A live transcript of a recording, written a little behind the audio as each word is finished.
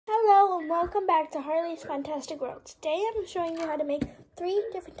welcome back to Harley's Fantastic World. Today I'm showing you how to make 3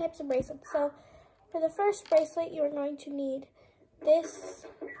 different types of bracelets. So for the first bracelet, you're going to need this.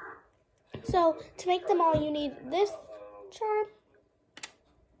 So to make them all, you need this charm,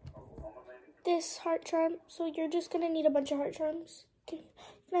 this heart charm. So you're just going to need a bunch of heart charms. You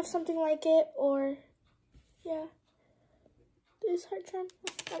can have something like it, or yeah, this heart charm.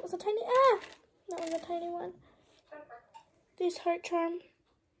 That was a tiny, that was a tiny one. This heart charm,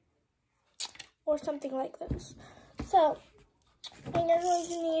 or something like this. So, and you're going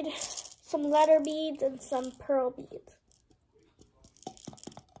to need some letter beads and some pearl beads.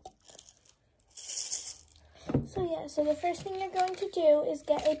 So yeah, so the first thing you're going to do is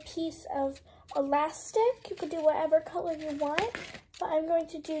get a piece of elastic. You can do whatever color you want, but I'm going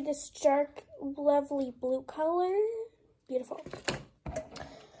to do this dark, lovely blue color. Beautiful.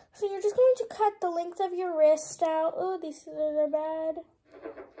 So you're just going to cut the length of your wrist out. Oh, these scissors are bad.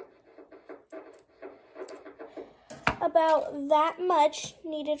 About that much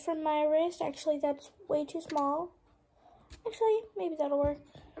needed from my wrist. Actually, that's way too small. Actually, maybe that'll work.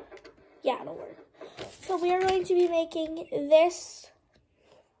 Yeah, it'll work. So we are going to be making this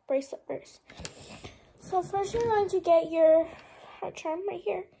bracelet first. So first you're going to get your heart charm right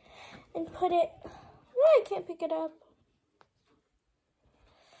here and put it, I can't pick it up.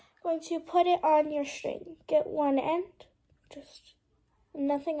 Going to put it on your string. Get one end, just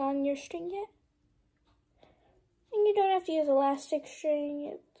nothing on your string yet. And you don't have to use elastic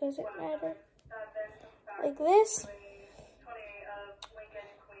string, it doesn't matter. Like this.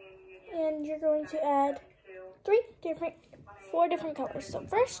 And you're going to add 4 different colors. So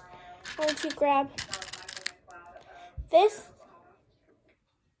first, I'm going to grab this,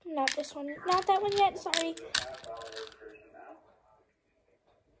 not this one, not that one yet, sorry.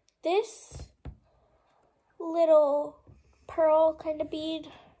 This little pearl kind of bead.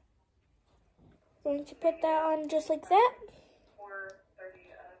 Going to put that on just like that.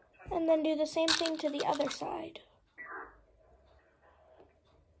 And then do the same thing to the other side.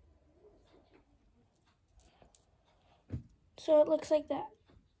 So it looks like that.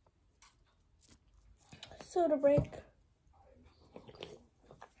 So to break.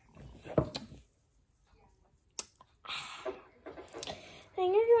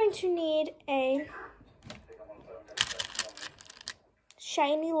 Then you're going to need a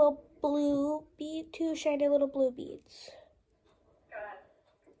shiny little blue bead, 2 shiny little blue beads.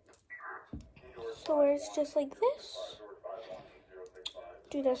 So where it's just like this.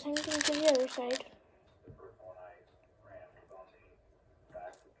 Do the same thing to the other side.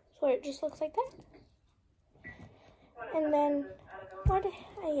 So it just looks like that. And then,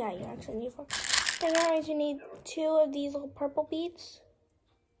 yeah, you actually need 4. Then you're going to need 2 of these little purple beads.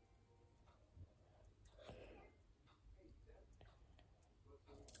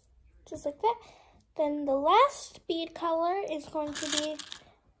 Just like that. Then the last bead color is going to be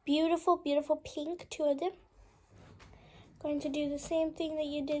beautiful, beautiful pink, 2 of them. Going to do the same thing that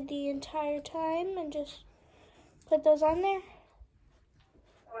you did the entire time and just put those on there.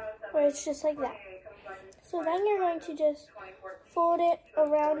 Where it's just like that. So then you're going to just fold it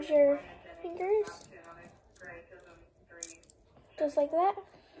around your fingers. Just like that.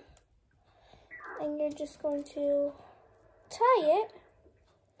 And you're just going to tie it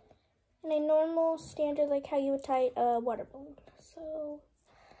in a normal standard, like how you would tie a water balloon. So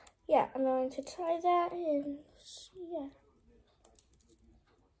yeah, I'm going to tie that and yeah.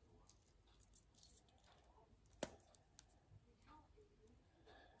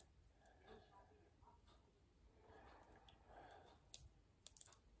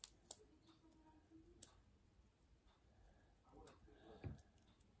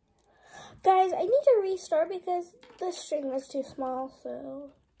 Guys, I need to restart because the string was too small,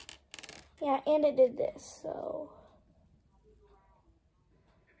 so yeah, and it did this, so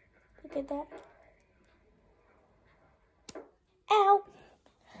look at that. Ow!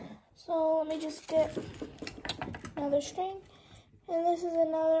 So let me just get another string, and this is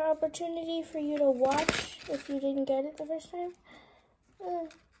another opportunity for you to watch if you didn't get it the first time.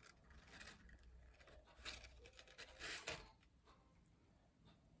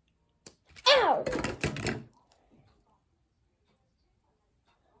 Ow!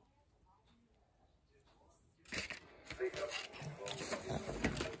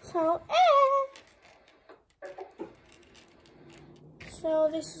 So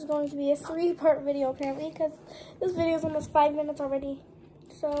this is going to be a 3-part video apparently, because this video is almost 5 minutes already.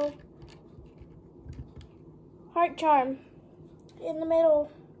 So, heart charm in the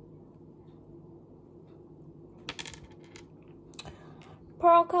middle,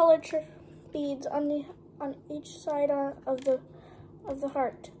 pearl colored beads on each side of the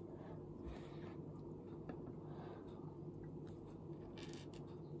heart.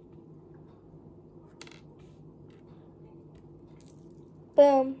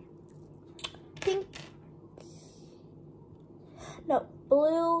 Boom. Pink. No,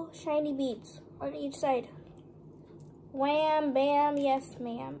 blue shiny beads on each side. Wham, bam, yes,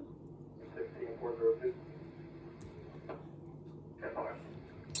 ma'am.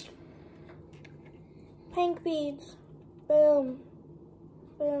 Pink beads. Boom.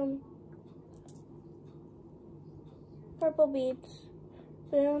 Boom. Purple beads.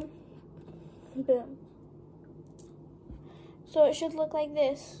 Boom. Boom. So it should look like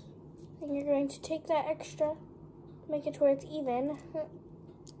this. And you're going to take that extra, make it to where it's even.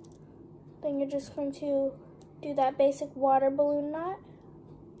 Then you're just going to do that basic water balloon knot.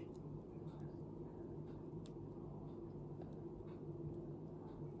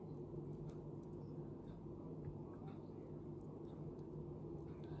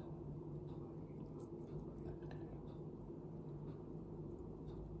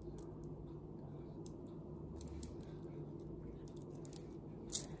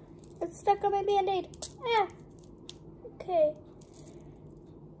 It's stuck on my band-aid. Ah. Okay.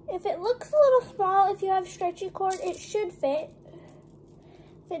 If it looks a little small, if you have stretchy cord, it should fit.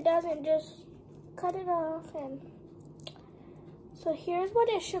 If it doesn't, just cut it off. And so here's what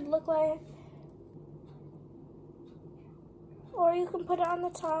it should look like. Or you can put it on the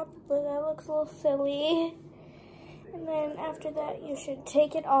top, but that looks a little silly. And then after that, you should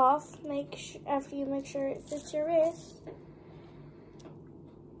take it off. After you make sure it fits your wrist.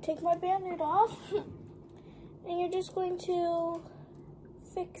 Take my band-aid off. And you're just going to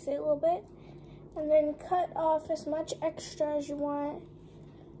fix it a little bit. And then cut off as much extra as you want.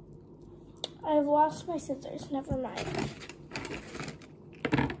 I've lost my scissors, never mind.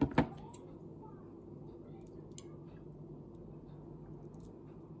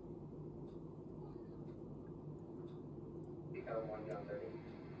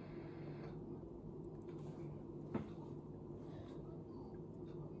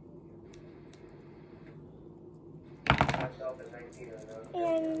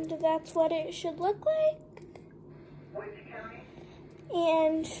 And that's what it should look like.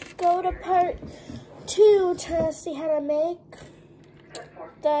 And go to part 2 to see how to make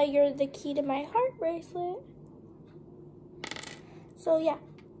You're the Key to My Heart bracelet. So yeah,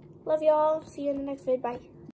 love y'all. See you in the next vid. Bye.